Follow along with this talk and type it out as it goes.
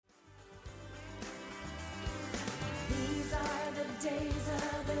days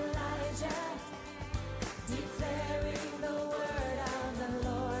of Elijah, declaring the word of the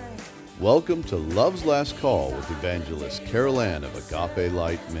Lord. Welcome to Love's Last Call with Evangelist Carol Ann of Agape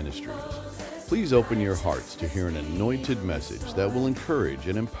Light Ministries. Please open your hearts to hear an anointed message that will encourage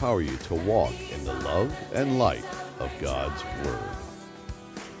and empower you to walk in the love and light of God's Word.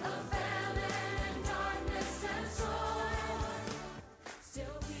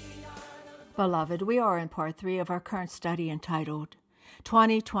 Beloved, we are in part 3 of our current study entitled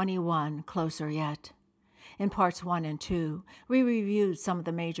 2021 Closer Yet. In parts 1 and 2, we reviewed some of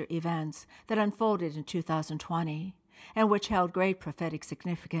the major events that unfolded in 2020 and which held great prophetic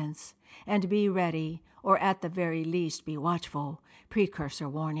significance, and be ready, or at the very least be watchful, precursor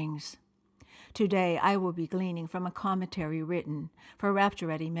warnings. Today I will be gleaning from a commentary written for Rapture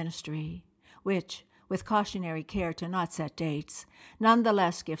Ready Ministry, which, with cautionary care to not set dates,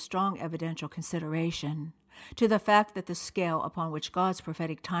 nonetheless gives strong evidential consideration to the fact that the scale upon which God's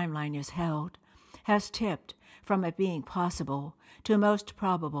prophetic timeline is held has tipped from it being possible to most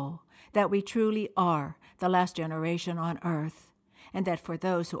probable that we truly are the last generation on earth, and that for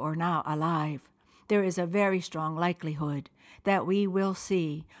those who are now alive, there is a very strong likelihood that we will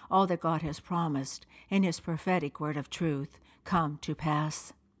see all that God has promised in His prophetic word of truth come to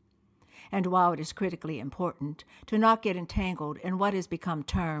pass. And while it is critically important to not get entangled in what has become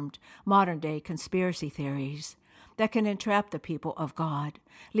termed modern-day conspiracy theories that can entrap the people of God,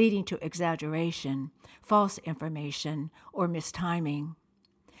 leading to exaggeration, false information, or mistiming,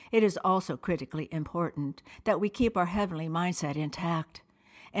 it is also critically important that we keep our heavenly mindset intact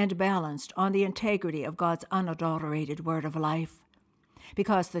and balanced on the integrity of God's unadulterated word of life.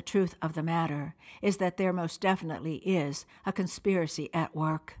 Because the truth of the matter is that there most definitely is a conspiracy at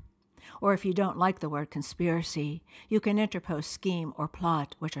work. Or if you don't like the word conspiracy, you can interpose scheme or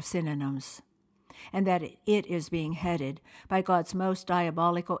plot, which are synonyms. And that it is being headed by God's most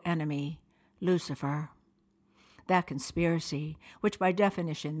diabolical enemy, Lucifer. That conspiracy, which by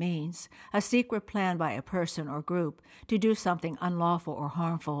definition means a secret plan by a person or group to do something unlawful or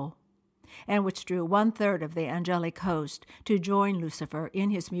harmful, and which drew 1/3 of the angelic host to join Lucifer in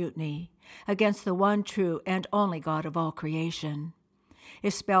his mutiny against the one true and only God of all creation,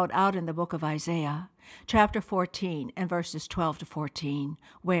 is spelled out in the book of Isaiah, chapter 14 and verses 12 to 14,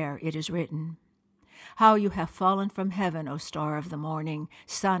 where it is written, "How you have fallen from heaven, O star of the morning,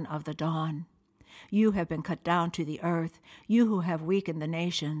 son of the dawn. You have been cut down to the earth, you who have weakened the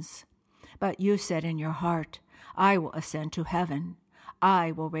nations. But you said in your heart, I will ascend to heaven.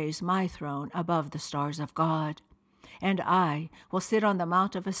 I will raise my throne above the stars of God. And I will sit on the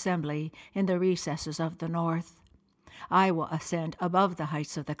mount of assembly in the recesses of the north. I will ascend above the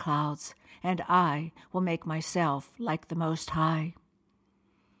heights of the clouds, and I will make myself like the Most High."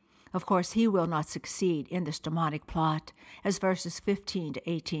 Of course, he will not succeed in this demonic plot, as verses 15 to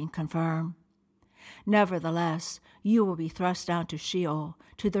 18 confirm. Nevertheless, you will be thrust down to Sheol,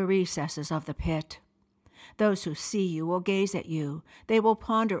 to the recesses of the pit. Those who see you will gaze at you. They will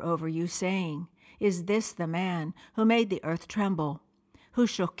ponder over you, saying, "Is this the man who made the earth tremble, who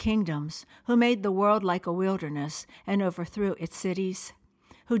shook kingdoms, who made the world like a wilderness and overthrew its cities,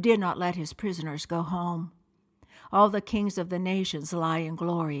 who did not let his prisoners go home? All the kings of the nations lie in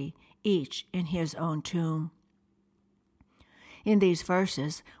glory, each in his own tomb." In these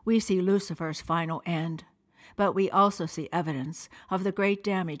verses, we see Lucifer's final end, but we also see evidence of the great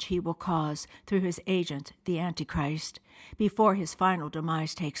damage he will cause through his agent, the Antichrist, before his final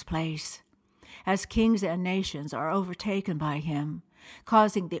demise takes place, as kings and nations are overtaken by him,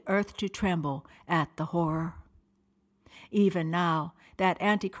 causing the earth to tremble at the horror. Even now, that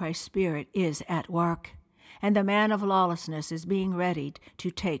Antichrist spirit is at work, and the man of lawlessness is being readied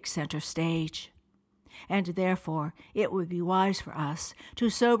to take center stage. And therefore it would be wise for us to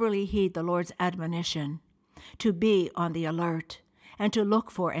soberly heed the Lord's admonition, to be on the alert, and to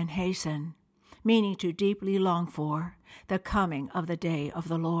look for and hasten, meaning to deeply long for, the coming of the day of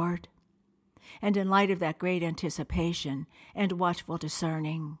the Lord. And in light of that great anticipation and watchful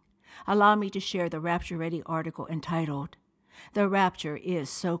discerning, allow me to share the Rapture Ready article entitled, "The Rapture is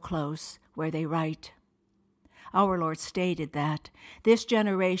So Close," where they write, Our Lord stated that this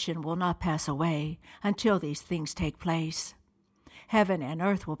generation will not pass away until these things take place. Heaven and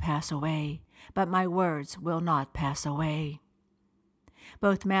earth will pass away, but my words will not pass away.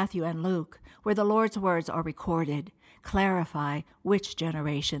 Both Matthew and Luke, where the Lord's words are recorded, clarify which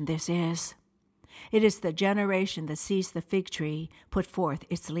generation this is. It is the generation that sees the fig tree put forth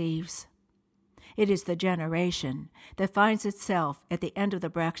its leaves. It is the generation that finds itself at the end of the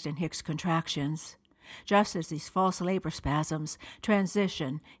Braxton Hicks contractions, just as these false labor spasms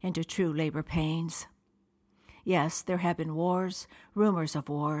transition into true labor pains. Yes, there have been wars, rumors of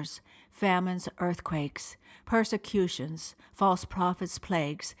wars, famines, earthquakes, persecutions, false prophets,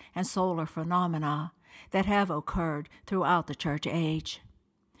 plagues, and solar phenomena that have occurred throughout the church age.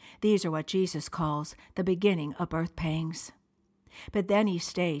 These are what Jesus calls the beginning of birth pangs. But then he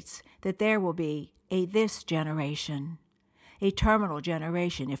states that there will be a this generation, a terminal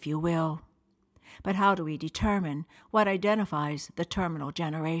generation, if you will. But how do we determine what identifies the terminal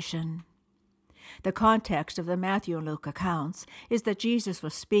generation? The context of the Matthew and Luke accounts is that Jesus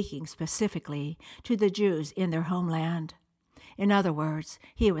was speaking specifically to the Jews in their homeland. In other words,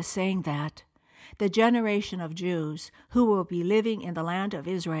 he was saying that the generation of Jews who will be living in the land of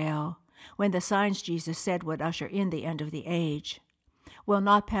Israel, when the signs Jesus said would usher in the end of the age, will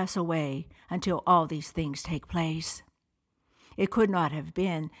not pass away until all these things take place. It could not have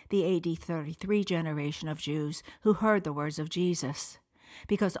been the AD 33 generation of Jews who heard the words of Jesus,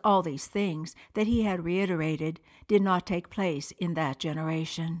 because all these things that he had reiterated did not take place in that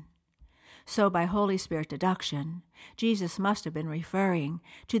generation. So by Holy Spirit deduction, Jesus must have been referring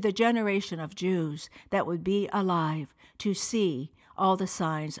to the generation of Jews that would be alive to see all the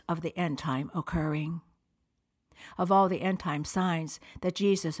signs of the end time occurring. Of all the end-time signs that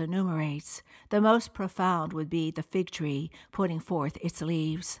Jesus enumerates, the most profound would be the fig tree putting forth its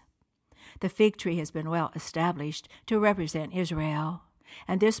leaves. The fig tree has been well established to represent Israel,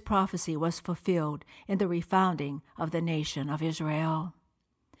 and this prophecy was fulfilled in the refounding of the nation of Israel.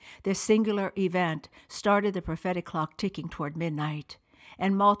 This singular event started the prophetic clock ticking toward midnight,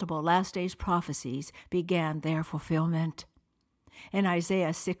 and multiple last days prophecies began their fulfillment. In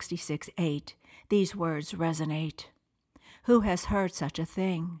Isaiah 66:8, these words resonate. Who has heard such a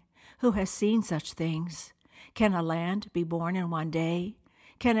thing? Who has seen such things? Can a land be born in one day?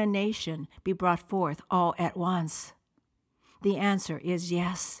 Can a nation be brought forth all at once? The answer is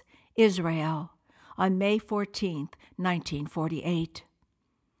yes, Israel, on May 14th, 1948.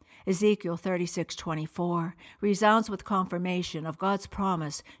 Ezekiel 36:24 resounds with confirmation of God's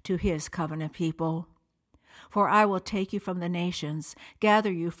promise to his covenant people. For I will take you from the nations,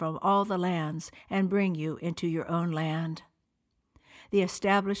 gather you from all the lands, and bring you into your own land. The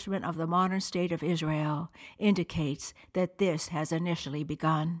establishment of the modern state of Israel indicates that this has initially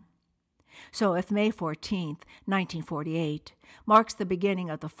begun. So if May 14th, 1948, marks the beginning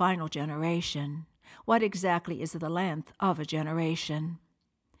of the final generation, what exactly is the length of a generation?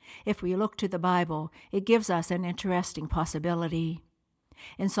 If we look to the Bible, it gives us an interesting possibility.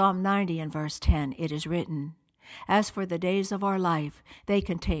 In Psalm 90 and verse 10, it is written, "As for the days of our life, they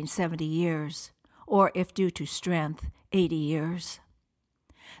contain 70 years, or if due to strength, 80 years.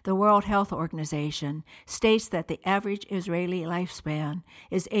 The World Health Organization states that the average Israeli lifespan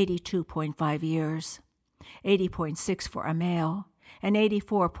is 82.5 years, 80.6 for a male, and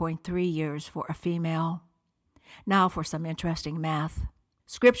 84.3 years for a female. Now for some interesting math.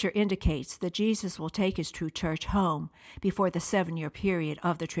 Scripture indicates that Jesus will take his true church home before the 7-year period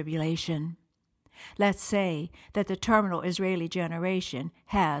of the tribulation. Let's say that the terminal Israeli generation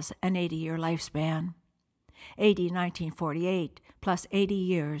has an 80-year lifespan. AD 1948 plus 80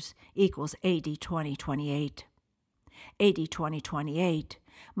 years equals AD 2028. AD 2028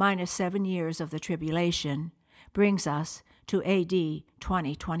 minus 7 years of the tribulation brings us to AD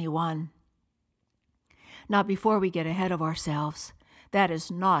 2021. Now, before we get ahead of ourselves, that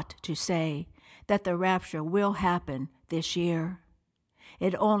is not to say that the rapture will happen this year.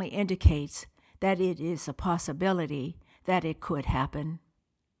 It only indicates that it is a possibility that it could happen.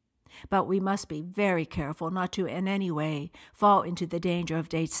 But we must be very careful not to in any way fall into the danger of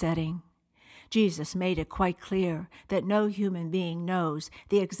date setting. Jesus made it quite clear that no human being knows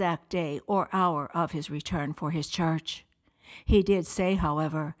the exact day or hour of his return for his church. He did say,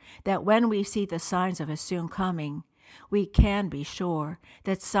 however, that when we see the signs of his soon coming, we can be sure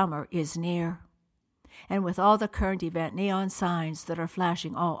that summer is near. And with all the current event neon signs that are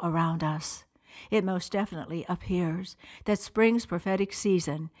flashing all around us, it most definitely appears that spring's prophetic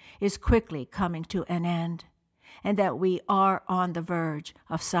season is quickly coming to an end, and that we are on the verge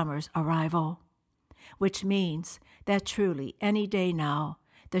of summer's arrival, which means that truly any day now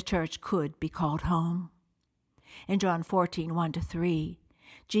the church could be called home. In John 14:1-3,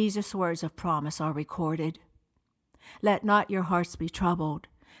 Jesus' words of promise are recorded. Let not your hearts be troubled.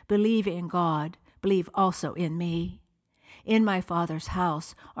 Believe in God. Believe also in me. In my Father's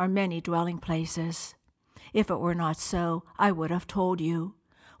house are many dwelling places. If it were not so, I would have told you,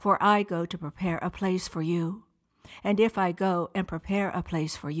 for I go to prepare a place for you. And if I go and prepare a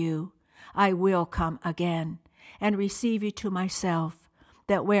place for you, I will come again and receive you to myself,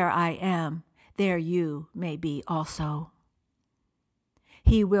 that where I am, there you may be also.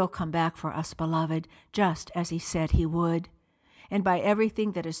 He will come back for us, beloved, just as he said he would. And by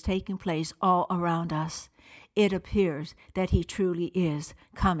everything that is taking place all around us, it appears that he truly is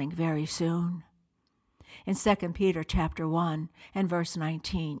coming very soon. In 2 Peter chapter 1 and verse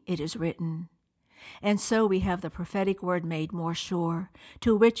 19, it is written, "And so we have the prophetic word made more sure,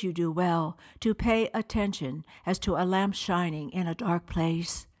 to which you do well to pay attention as to a lamp shining in a dark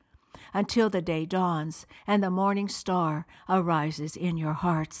place, until the day dawns and the morning star arises in your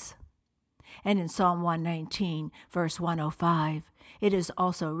hearts." And in Psalm 119, verse 105, it is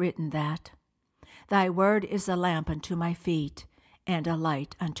also written that, "Thy word is a lamp unto my feet, and a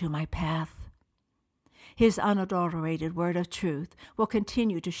light unto my path." His unadulterated word of truth will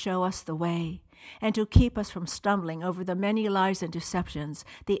continue to show us the way, and to keep us from stumbling over the many lies and deceptions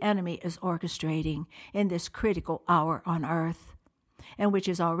the enemy is orchestrating in this critical hour on earth, and which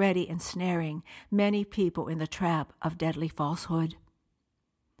is already ensnaring many people in the trap of deadly falsehood.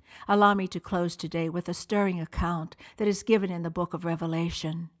 Allow me to close today with a stirring account that is given in the book of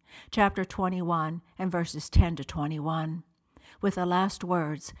Revelation, chapter 21 and verses 10 to 21, with the last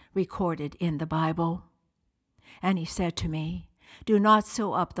words recorded in the Bible. "And he said to me, Do not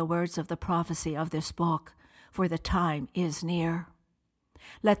seal up the words of the prophecy of this book, for the time is near.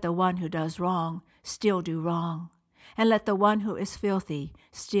 Let the one who does wrong still do wrong, and let the one who is filthy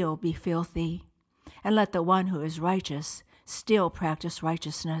still be filthy, and let the one who is righteous still practice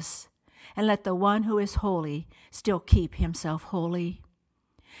righteousness, and let the one who is holy still keep himself holy.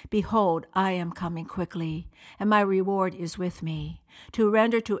 Behold, I am coming quickly, and my reward is with me, to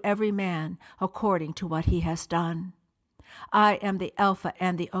render to every man according to what he has done. I am the Alpha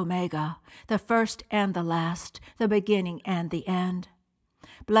and the Omega, the first and the last, the beginning and the end.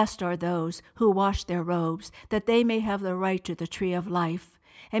 Blessed are those who wash their robes, that they may have the right to the tree of life,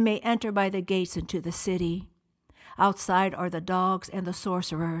 and may enter by the gates into the city. Outside are the dogs and the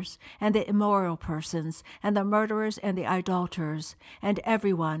sorcerers, and the immoral persons, and the murderers and the idolaters, and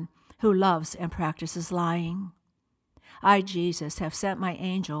everyone who loves and practices lying. I, Jesus, have sent my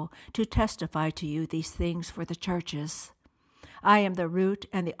angel to testify to you these things for the churches. I am the root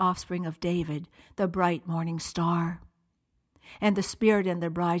and the offspring of David, the bright morning star. And the Spirit and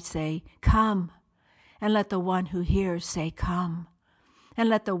the bride say, Come. And let the one who hears say, Come. And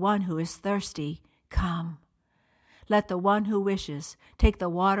let the one who is thirsty come. Let the one who wishes take the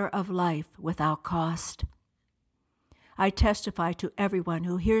water of life without cost. I testify to everyone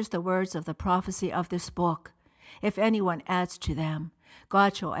who hears the words of the prophecy of this book. If anyone adds to them,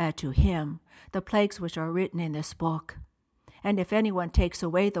 God shall add to him the plagues which are written in this book. And if anyone takes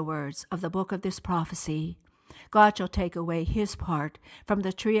away the words of the book of this prophecy, God shall take away his part from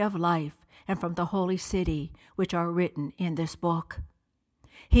the tree of life and from the holy city which are written in this book.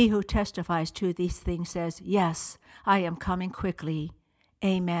 He who testifies to these things says, Yes, I am coming quickly.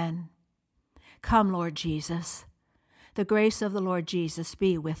 Amen. Come, Lord Jesus. The grace of the Lord Jesus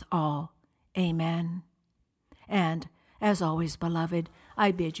be with all. Amen. And, as always, beloved,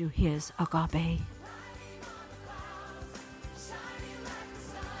 I bid you his agape.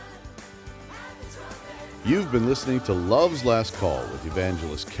 You've been listening to Love's Last Call with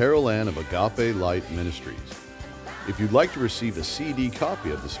Evangelist Carol Ann of Agape Light Ministries. If you'd like to receive a CD copy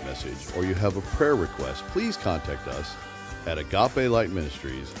of this message or you have a prayer request, please contact us at Agape Light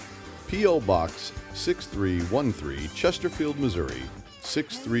Ministries, P.O. Box 6313, Chesterfield, Missouri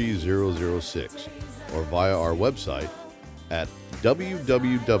 63006, or via our website at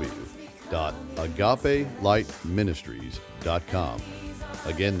www.agapelightministries.com.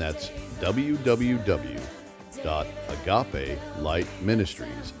 Again, that's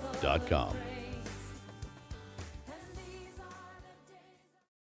www.agapelightministries.com.